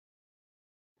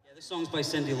The song's by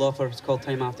Cyndi Lauper. It's called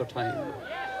Time After Time.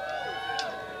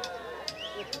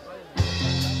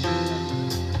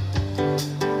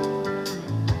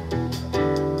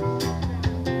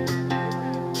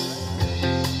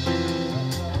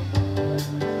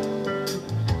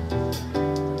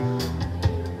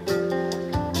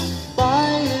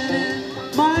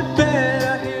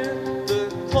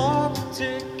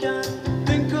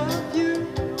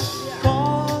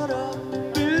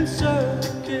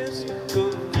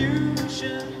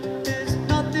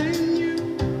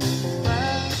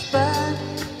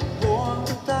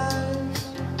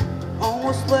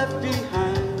 Left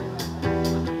behind,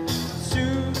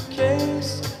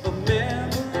 suitcase of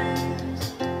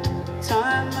memories.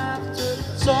 Time after,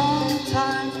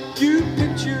 sometimes you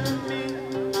picture me.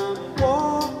 I'm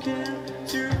walking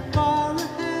too far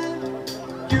ahead.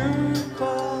 You're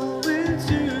calling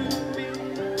to me.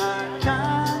 I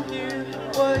can't hear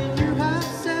what you have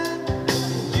said.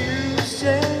 You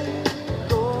say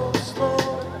go slow.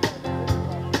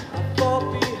 I fall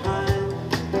behind.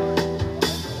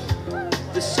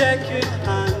 The second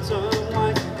hands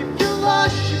unwind. If you're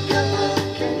lost, you can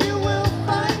look and you will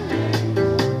find me.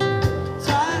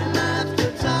 Time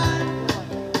after time.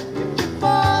 If you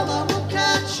fall, I will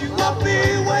catch you. I'll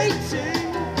be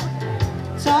waiting.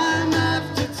 Time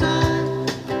after time.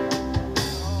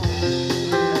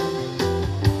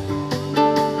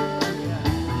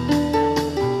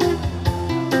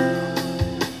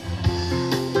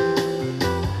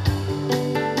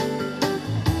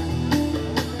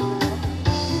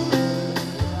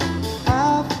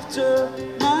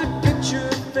 My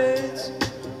picture fades,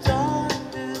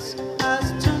 darkness has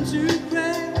turned to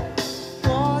grey.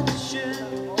 Watching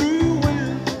through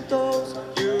windows,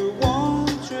 you're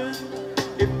wondering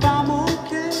if I'm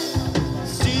okay.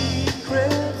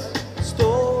 Secrets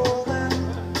stolen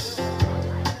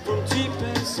from deep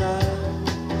inside,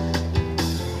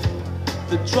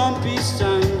 the drumbeat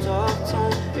sound of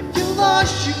time. If you're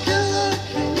lost, you can look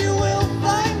and you will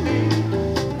find me.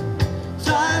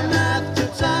 Time after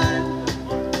time.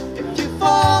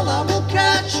 I will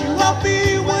catch you, I'll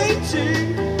be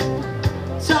waiting.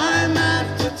 Time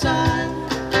after time.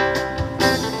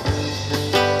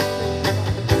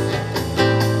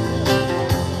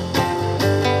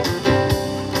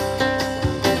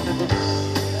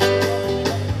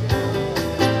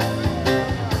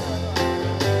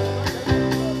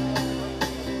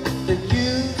 Then you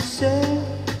say,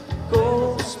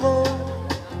 go slow,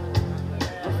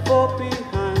 I fall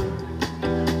behind.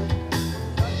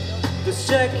 The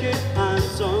second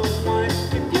hands unwind.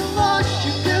 If you're lost,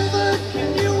 you can look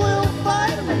and you will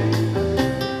find me.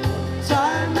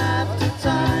 Time after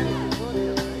time.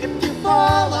 If you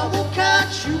fall, I will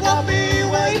catch you. I'll be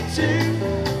waiting.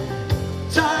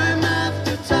 Time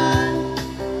after time.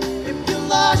 If you're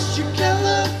lost, you